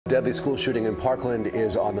Deadly school shooting in Parkland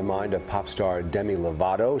is on the mind of pop star Demi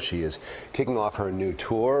Lovato. She is kicking off her new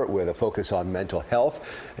tour with a focus on mental health,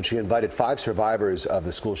 and she invited 5 survivors of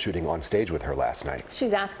the school shooting on stage with her last night.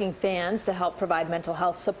 She's asking fans to help provide mental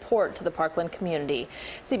health support to the Parkland community.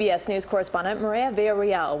 CBS News correspondent Mireya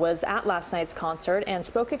Villarreal was at last night's concert and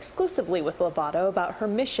spoke exclusively with Lovato about her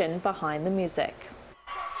mission behind the music.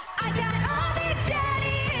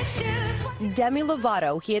 Demi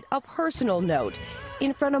Lovato hit a personal note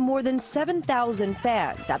in front of more than 7,000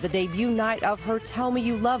 fans at the debut night of her Tell Me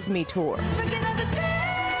You Love Me tour,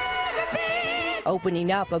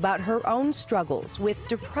 opening up about her own struggles with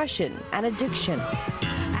depression and addiction.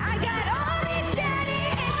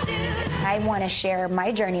 I want to share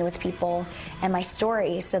my journey with people and my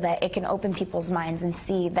story so that it can open people's minds and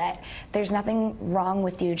see that there's nothing wrong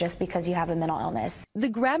with you just because you have a mental illness. The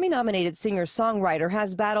Grammy-nominated singer-songwriter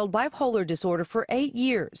has battled bipolar disorder for 8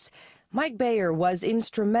 years. Mike Bayer was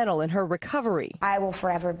instrumental in her recovery. I will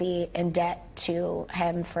forever be in debt to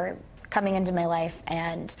him for coming into my life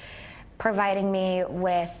and providing me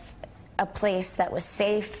with a place that was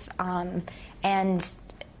safe and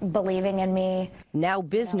believing in me. Now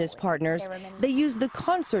business partners, they use the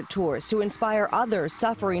concert tours to inspire others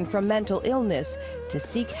suffering from mental illness to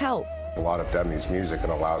seek help. A lot of Demi's music, it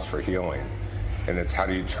allows for healing, and it's how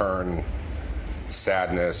do you turn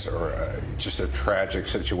sadness or just a tragic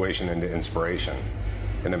situation into inspiration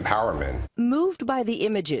and empowerment. Moved by the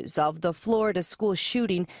images of the Florida school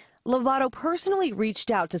shooting, Lovato personally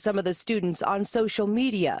reached out to some of the students on social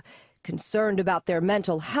media, concerned about their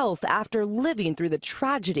mental health after living through the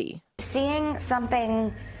tragedy. Seeing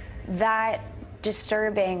something that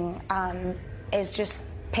disturbing is just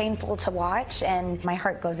painful to watch, and my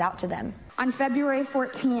heart goes out to them. On February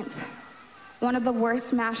 14th, one of the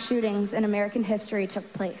worst mass shootings in American history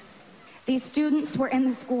took place. These students were in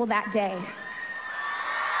the school that day.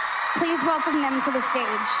 Please welcome them to the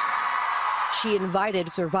stage. She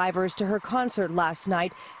invited survivors to her concert last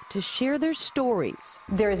night to share their stories.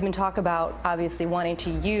 There has been talk about obviously wanting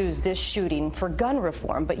to use this shooting for gun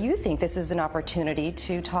reform, but you think this is an opportunity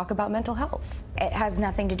to talk about mental health. It has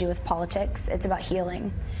nothing to do with politics. It's about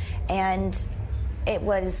healing. And it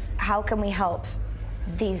was, how can we help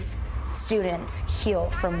these students heal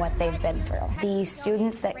from what they've been through? These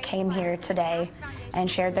students that came here today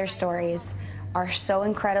and shared their stories are so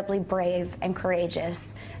incredibly brave and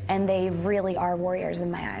courageous, and they really are warriors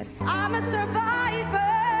in my eyes. I'm a survivor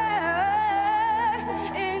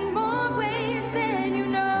in more ways than you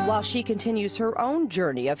know. While she continues her own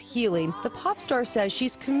journey of healing, the pop star says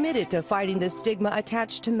she's committed to fighting the stigma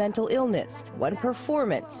attached to mental illness, one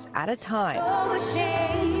performance at a time. So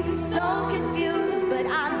ashamed, so confused, but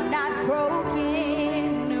I'm not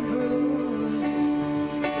broken or bruised.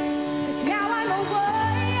 'Cause now I'm a warrior.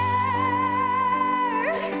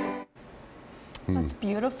 That's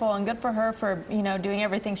beautiful, and good for her for, doing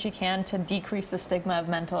everything she can to decrease the stigma of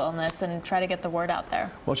mental illness and try to get the word out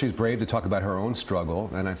there. Well, she's brave to talk about her own struggle,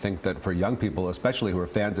 and I think that for young people, especially who are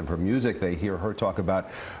fans of her music, they hear her talk about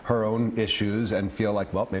her own issues and feel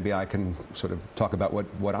like, well, maybe I can sort of talk about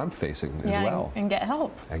what I'm facing as well. And get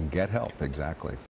help. And get help, exactly.